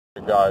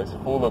Hey guys,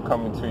 Fula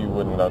coming to you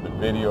with another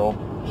video.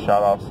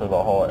 Shout out to the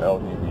whole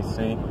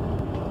LDBC.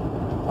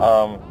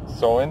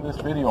 So in this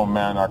video,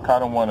 man, I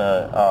kind of want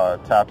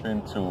to tap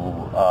into,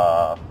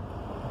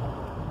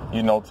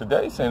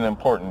 today's an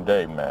important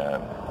day,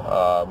 man.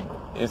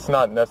 It's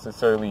not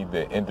necessarily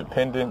the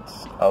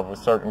independence of a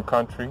certain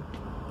country,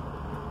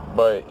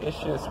 but it's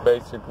just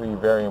basically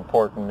very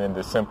important in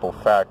the simple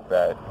fact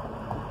that,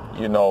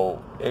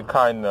 it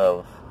kind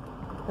of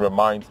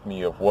reminds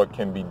me of what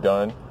can be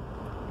done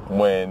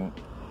when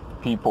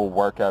people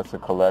work as a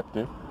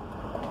collective,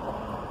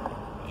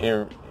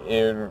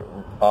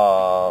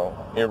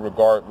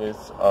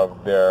 irregardless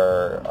of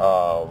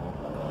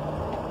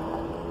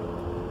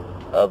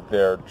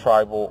their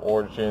tribal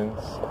origins,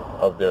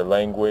 of their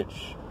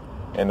language,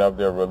 and of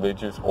their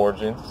religious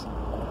origins.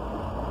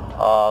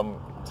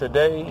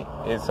 Today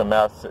is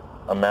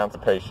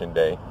Emancipation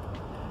Day,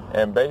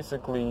 and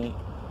basically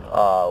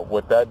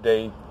what that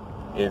day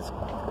is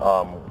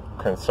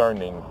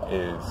concerning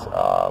is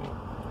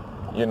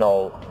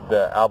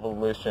the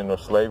abolition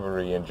of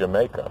slavery in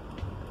Jamaica.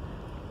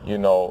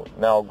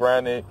 Now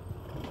granted,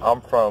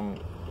 I'm from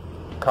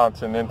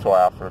continental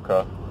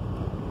Africa,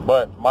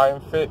 but my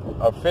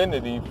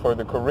affinity for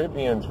the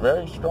Caribbean is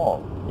very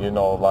strong.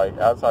 Like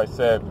as I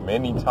said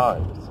many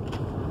times,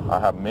 I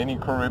have many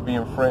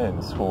Caribbean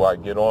friends who I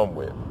get on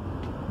with.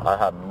 I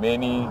have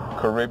many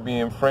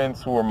Caribbean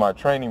friends who are my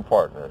training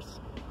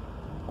partners.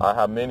 I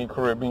have many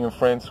Caribbean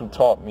friends who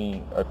taught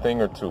me a thing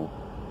or two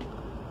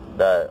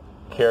that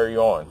carry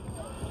on.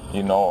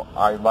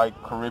 I like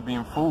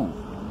Caribbean food,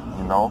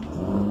 not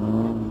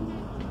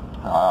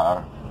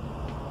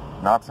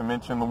to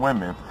mention the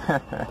women.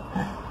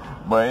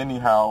 But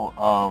anyhow,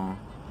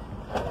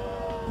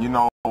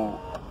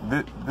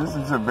 this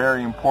is a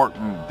very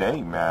important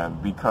day, man,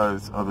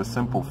 because of the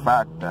simple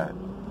fact that,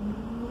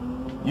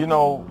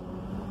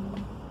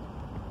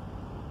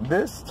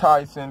 this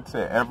ties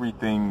into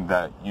everything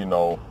that,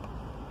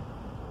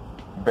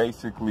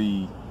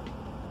 basically,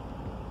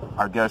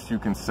 I guess you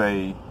can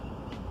say,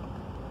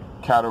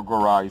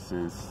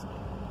 categorizes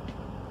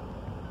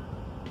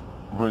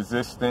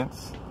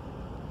resistance,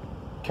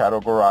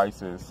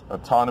 categorizes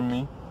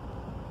autonomy,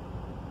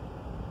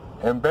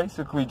 and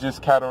basically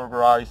just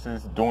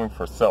categorizes doing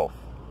for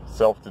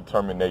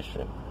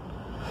self-determination.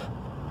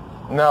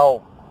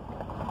 Now,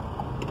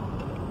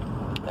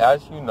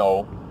 as you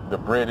know, the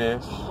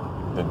British,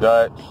 the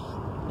Dutch,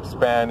 the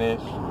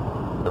Spanish,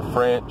 the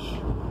French,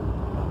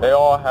 they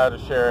all had a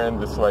share in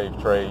the slave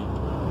trade.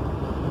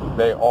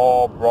 They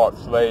all brought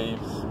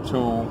slaves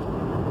to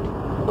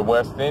the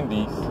West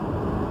Indies.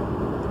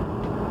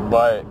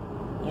 But,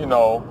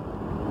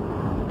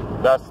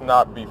 that's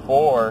not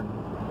before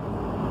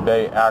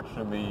they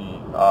actually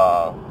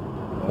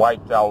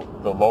wiped out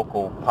the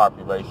local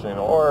population,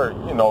 or,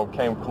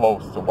 came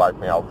close to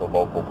wiping out the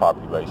local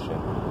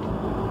population.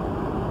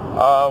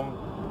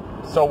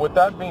 So with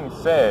that being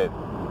said,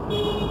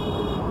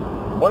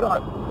 what I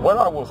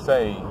will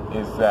say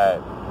is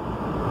that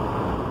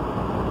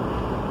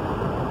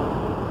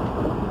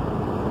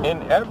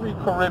in every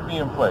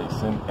Caribbean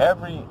place, in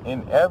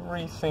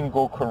every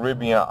single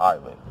Caribbean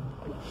island,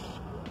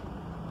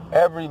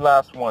 every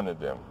last one of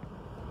them,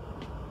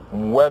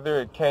 whether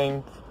it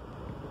came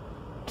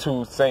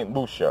to St.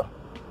 Lucia,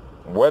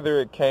 whether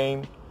it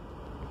came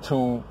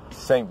to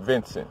St.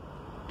 Vincent,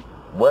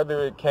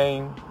 whether it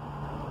came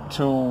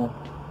to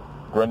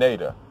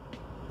Grenada,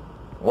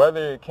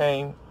 whether it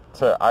came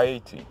to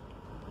Haiti,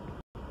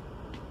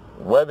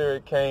 whether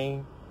it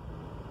came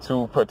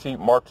to Petite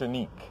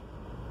Martinique,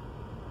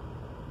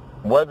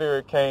 whether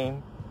it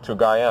came to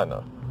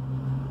Guyana,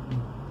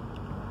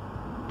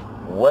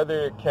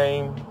 whether it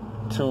came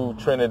to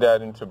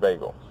Trinidad and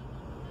Tobago,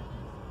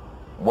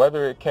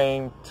 whether it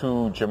came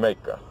to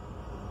Jamaica,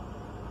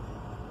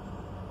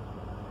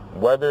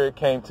 whether it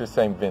came to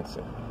St.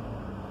 Vincent,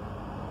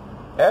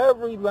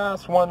 every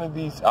last one of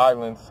these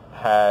islands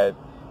had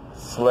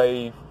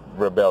slave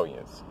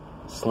rebellions,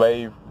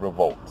 slave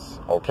revolts,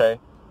 okay?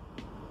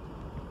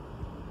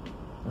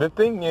 The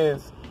thing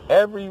is,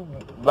 every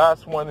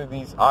last one of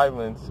these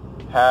islands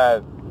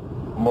had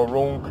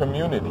maroon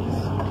communities.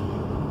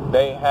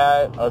 They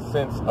had a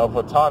sense of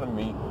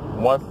autonomy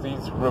once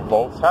these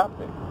revolts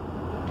happened,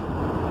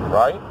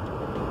 right?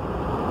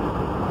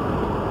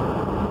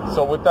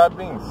 So with that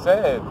being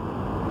said,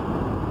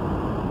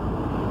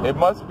 it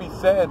must be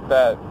said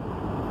that,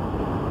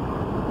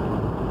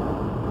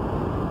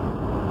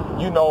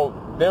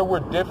 there were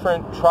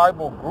different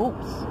tribal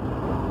groups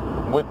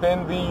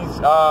within these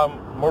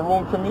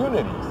maroon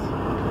communities.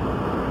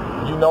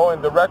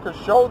 And the records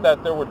show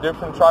that there were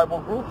different tribal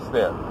groups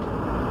there.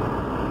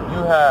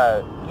 You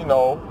had,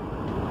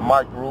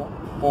 my group,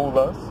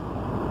 Fulas.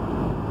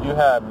 You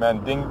had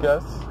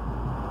Mandingas.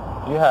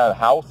 You had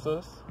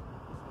Hausas.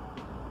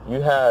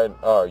 You had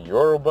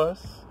Yorubas.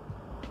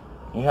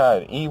 You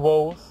had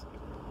Igbos.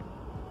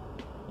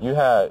 You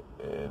had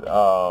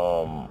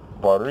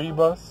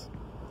Baribas.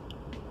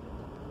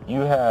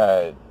 You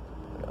had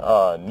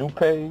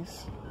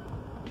Nupes.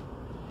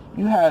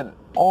 You had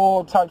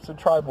all types of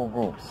tribal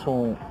groups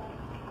who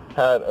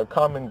had a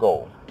common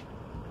goal.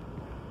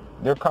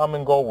 Their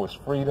common goal was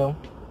freedom.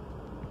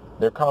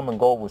 Their common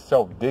goal was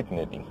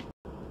self-dignity.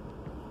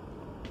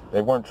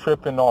 They weren't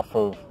tripping off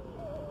of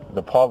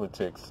the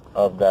politics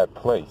of that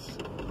place.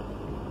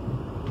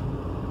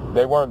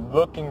 They weren't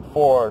looking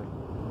for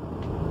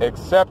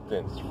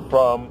acceptance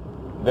from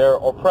their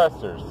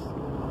oppressors.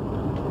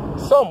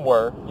 Some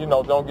were,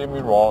 don't get me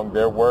wrong,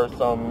 there were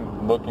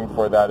some looking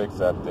for that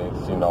acceptance,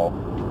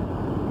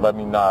 Let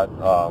me not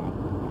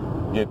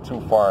get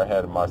too far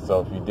ahead of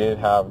myself. You did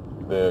have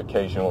the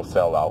occasional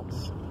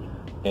sellouts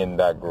in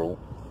that group.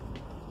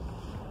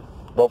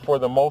 But for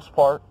the most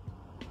part,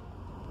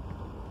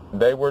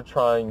 they were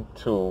trying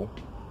to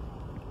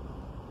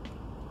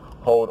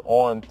hold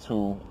on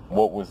to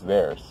what was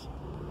theirs.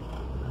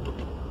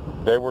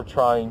 They were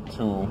trying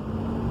to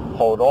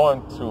hold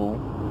on to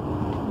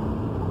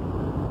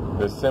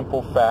the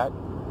simple fact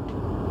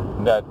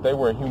that they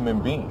were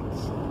human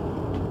beings,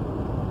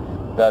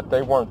 that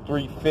they weren't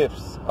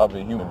 3/5 of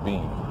a human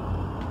being,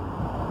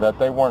 that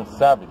they weren't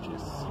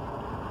savages,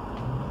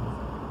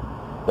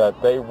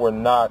 that they were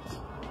not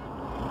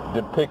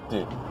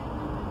depicted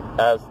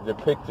as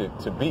depicted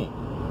to be,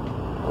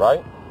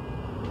 right?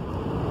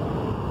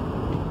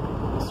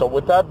 So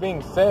with that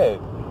being said,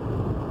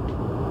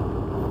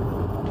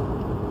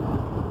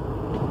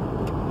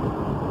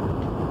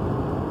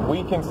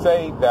 we can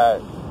say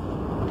that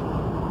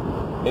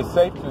it's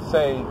safe to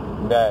say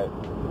that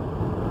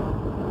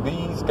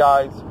these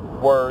guys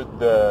were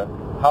the,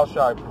 how should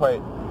I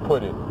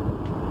put it?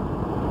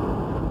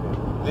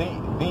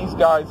 These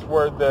guys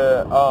were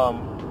the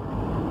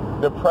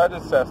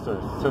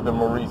predecessors to the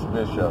Maurice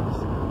Bishops,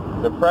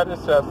 the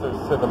predecessors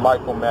to the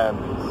Michael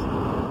Manleys,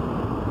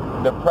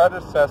 the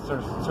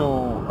predecessors to,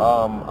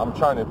 I'm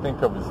trying to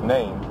think of his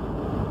name,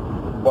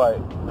 but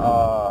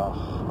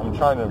I'm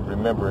trying to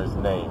remember his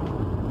name.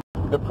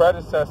 The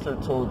predecessor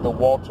to the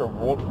Walter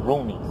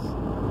Rooneys.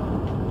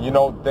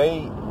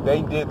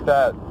 They did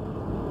that,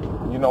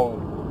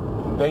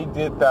 they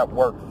did that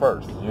work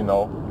first,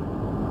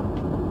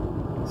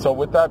 So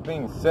with that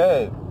being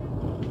said,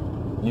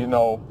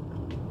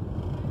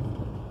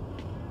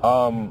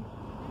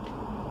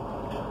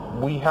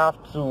 we have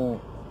to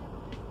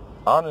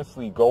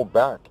honestly go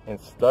back and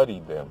study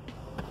them.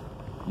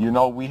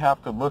 We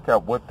have to look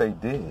at what they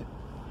did.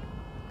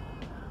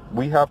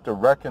 We have to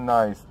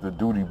recognize the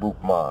Duty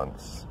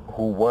Boukmans,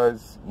 who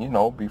was,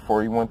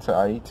 before he went to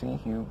Haiti,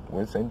 he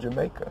was in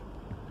Jamaica.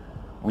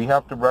 We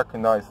have to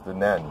recognize the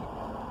Nanny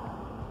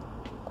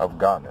of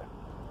Ghana,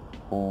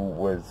 who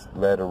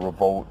led a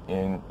revolt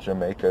in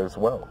Jamaica as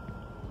well.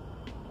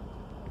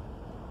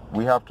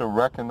 We have to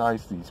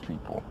recognize these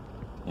people,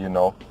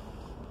 and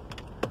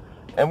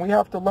we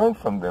have to learn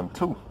from them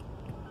too.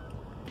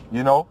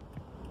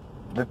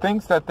 The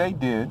things that they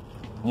did,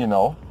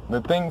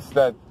 the things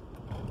that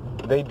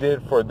they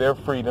did for their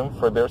freedom,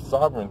 for their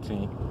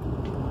sovereignty,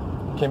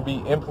 can be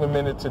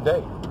implemented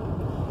today,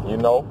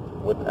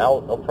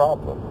 without a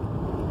problem.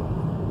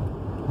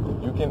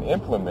 You can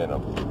implement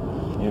them,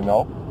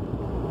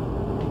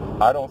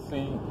 I don't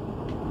see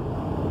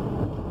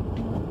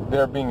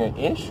there being an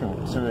issue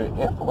to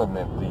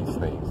implement these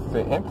things,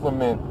 to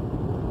implement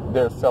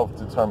their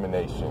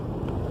self-determination,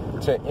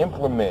 to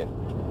implement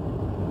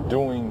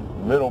doing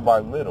little by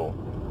little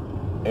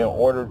in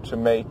order to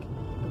make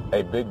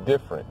a big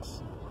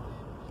difference.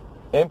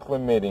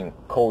 Implementing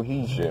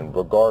cohesion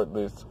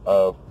regardless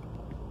of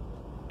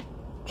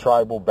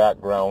tribal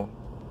background,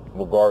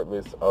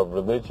 regardless of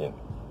religion,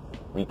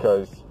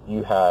 because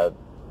you had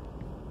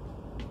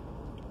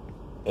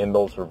in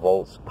those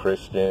revolts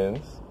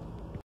Christians,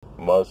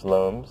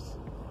 Muslims,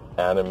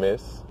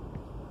 animists,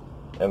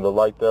 and the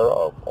like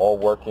thereof, all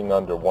working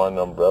under one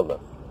umbrella.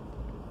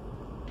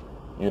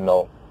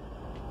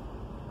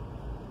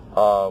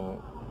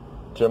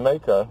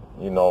 Jamaica,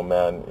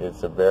 man,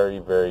 it's a very,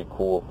 very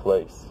cool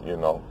place,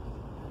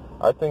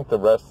 I think the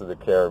rest of the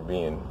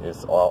Caribbean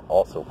is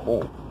also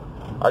cool.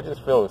 I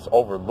just feel it's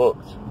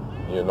overlooked,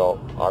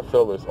 I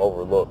feel it's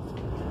overlooked.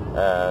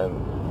 And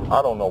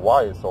I don't know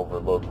why it's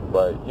overlooked,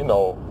 but,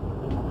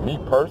 me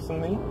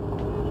personally,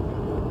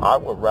 I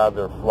would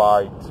rather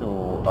fly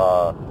to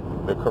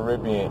the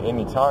Caribbean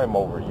anytime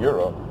over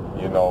Europe,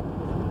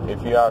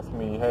 If you ask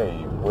me,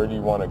 hey, where do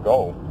you want to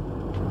go?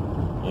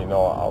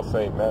 I'll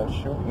say, man,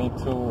 shoot me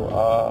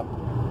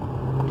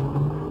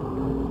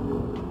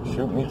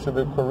to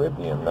the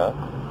Caribbean, man.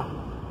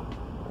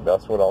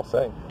 That's what I'll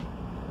say.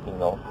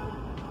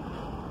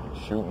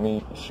 Shoot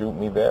me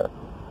there.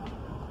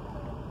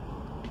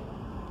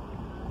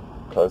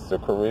 Because the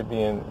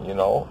Caribbean,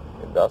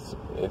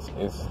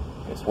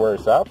 it's where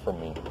it's at for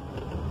me.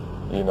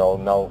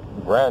 Now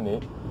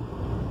granted,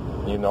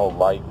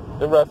 like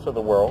the rest of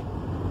the world,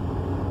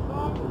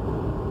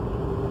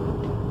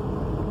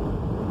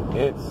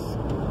 it's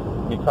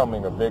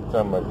becoming a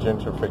victim of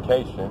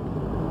gentrification,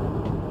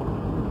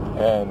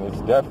 and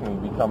it's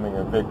definitely becoming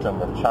a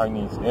victim of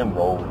Chinese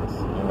inroads,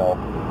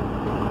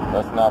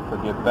 let's not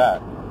forget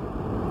that.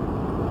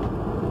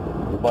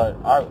 But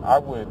I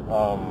would,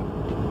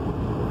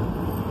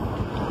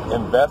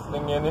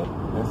 investing in it,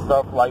 and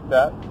stuff like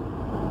that.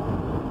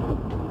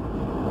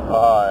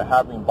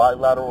 Having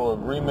bilateral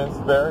agreements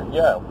there,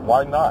 yeah,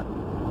 why not?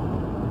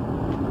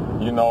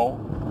 You know,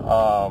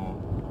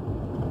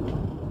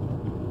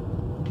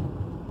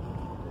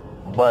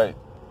 but,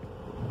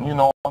 you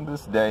know, on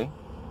this day,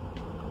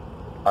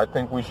 I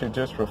think we should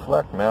just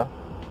reflect, man.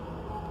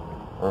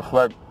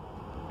 Reflect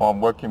on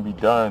what can be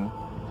done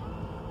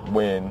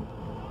when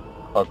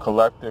a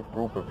collective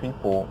group of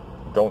people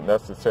don't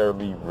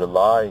necessarily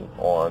rely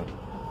on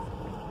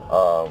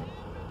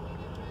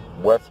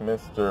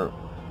Westminster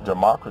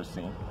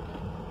democracy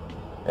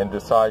and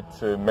decide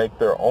to make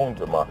their own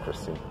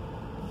democracy,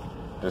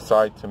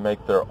 decide to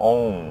make their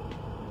own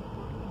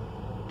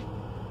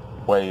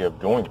way of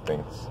doing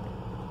things,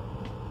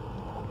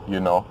 you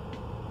know.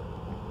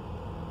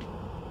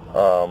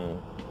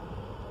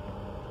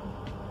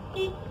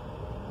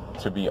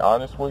 To be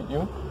honest with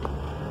you,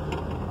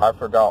 I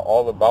forgot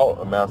all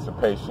about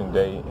Emancipation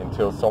Day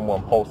until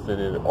someone posted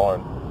it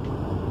on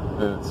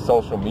the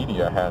social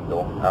media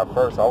handle. At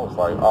first I was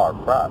like, oh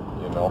crap,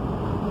 you know.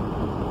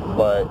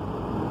 But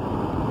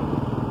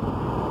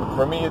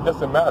for me it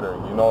doesn't matter,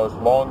 you know, as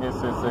long as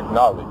it's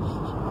acknowledged.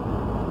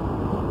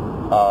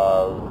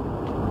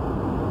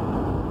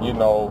 You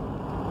know,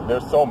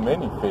 there's so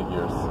many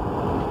figures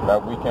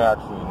that we can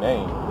actually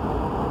name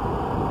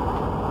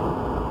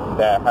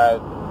that had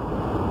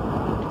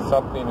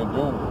something to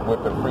do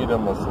with the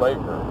freedom of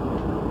slavery.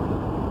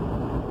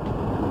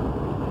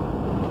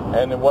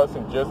 And it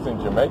wasn't just in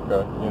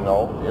Jamaica, you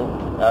know, it,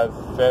 as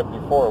said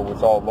before, it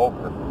was all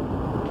over.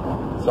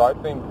 So I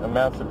think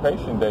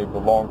Emancipation Day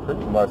belonged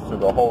pretty much to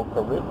the whole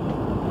Caribbean,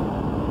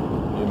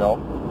 you know.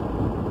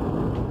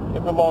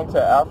 It belonged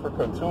to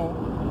Africa too,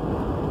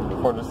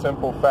 for the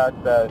simple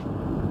fact that,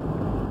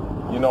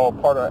 you know, a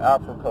part of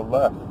Africa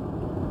left,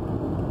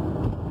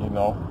 you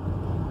know.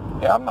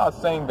 Yeah, I'm not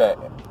saying that,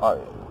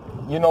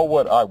 you know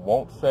what I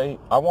won't say?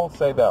 I won't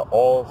say that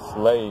all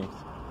slaves,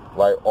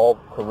 like all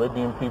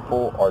Caribbean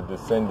people, are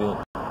descending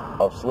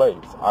of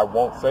slaves. I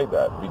won't say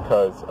that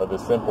because of the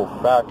simple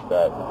fact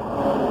that,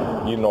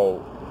 you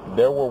know,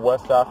 there were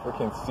West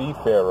African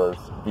seafarers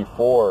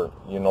before,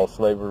 you know,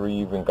 slavery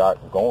even got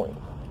going,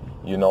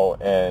 you know,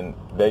 and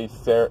they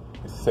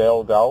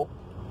sailed out,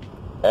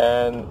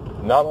 and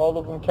not all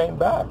of them came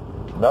back.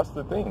 That's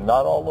the thing.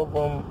 Not all of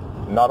them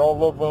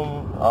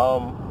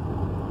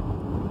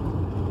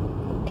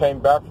came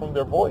back from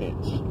their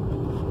voyage.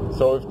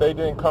 So if they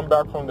didn't come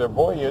back from their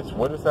voyage,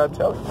 what does that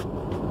tell you?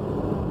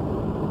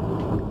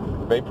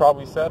 They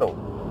probably settled,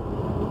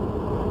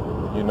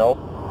 you know?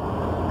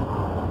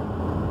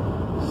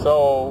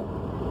 So,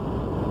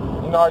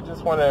 you know, I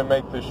just wanted to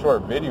make this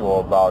short video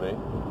about it.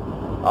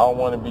 I don't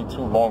want to be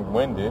too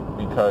long-winded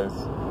because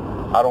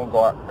I don't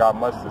got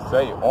much to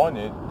say on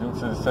it due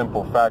to the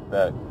simple fact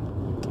that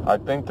I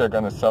think they're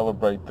going to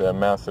celebrate the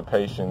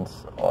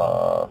emancipations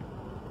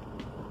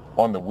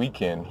on the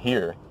weekend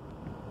here.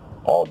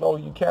 Although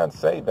you can't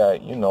say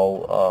that, you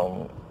know,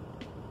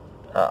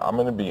 I'm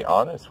going to be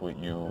honest with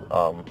you.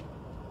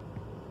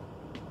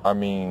 I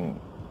mean,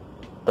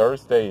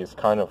 Thursday is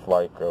kind of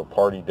like a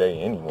party day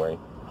anyway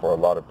for a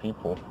lot of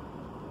people.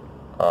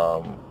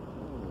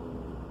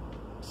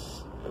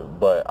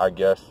 But I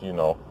guess, you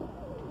know,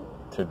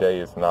 today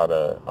is not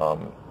a,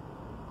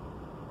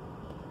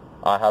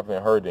 I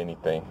haven't heard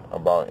anything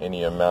about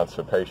any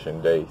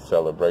Emancipation Day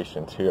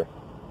celebrations here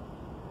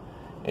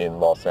in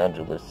Los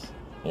Angeles,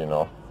 you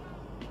know.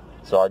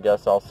 So I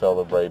guess I'll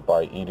celebrate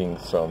by eating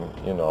some,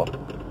 you know,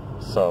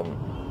 some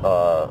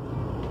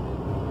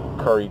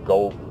curry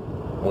goat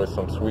with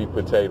some sweet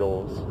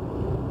potatoes,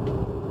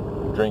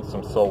 drink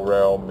some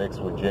sorrel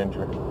mixed with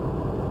ginger,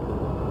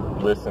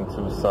 listen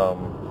to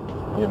some,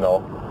 you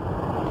know,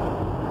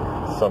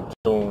 some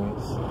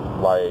tunes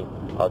like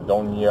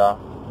Adonia,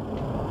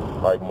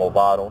 like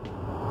Movado,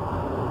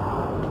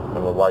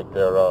 and the like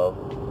thereof,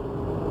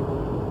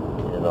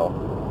 you know.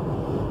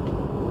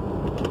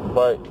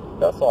 But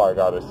that's all I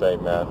gotta say,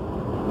 man.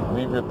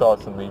 Leave your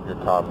thoughts and leave your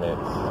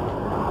comments.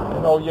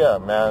 And oh yeah,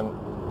 man,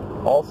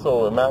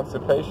 also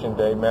Emancipation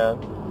Day, man,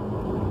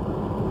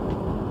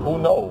 who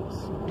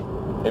knows?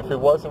 If it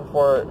wasn't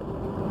for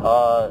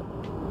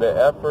the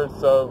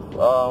efforts of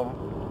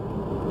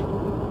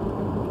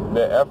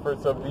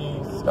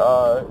these,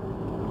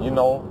 you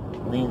know,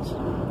 these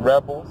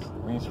rebels,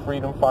 these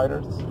freedom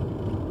fighters,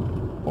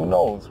 who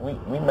knows?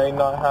 We may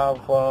not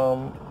have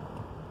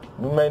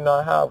we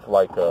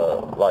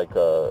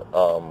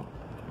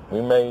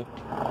may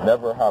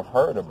never have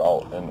heard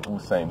about an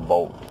Usain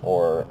Bolt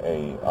or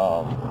a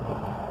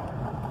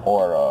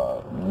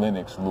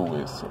Lennox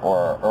Lewis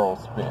or Earl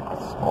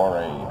Spence or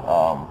a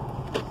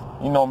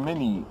you know,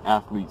 many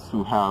athletes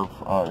who have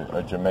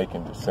a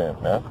Jamaican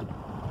descent, man.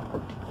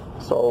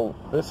 So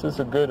this is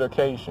a good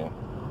occasion,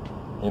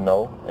 you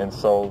know, and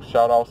so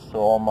shout outs to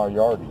all my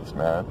yardies,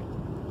 man.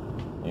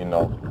 You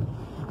know,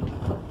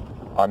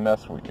 I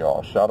mess with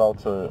y'all. Shout out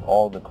to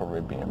all the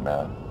Caribbean,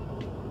 man.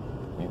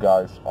 You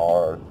guys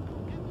are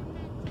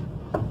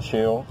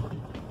chill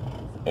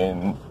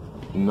and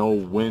know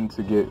when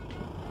to get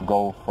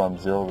go from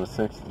 0 to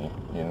 60,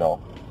 you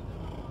know.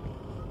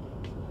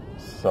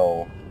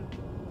 So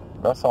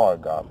that's all I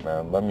got,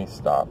 man. Let me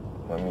stop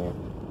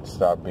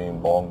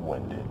being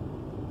long-winded.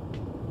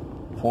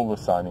 Fula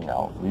signing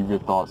out. Leave your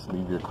thoughts,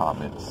 leave your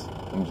comments.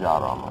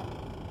 Injarama.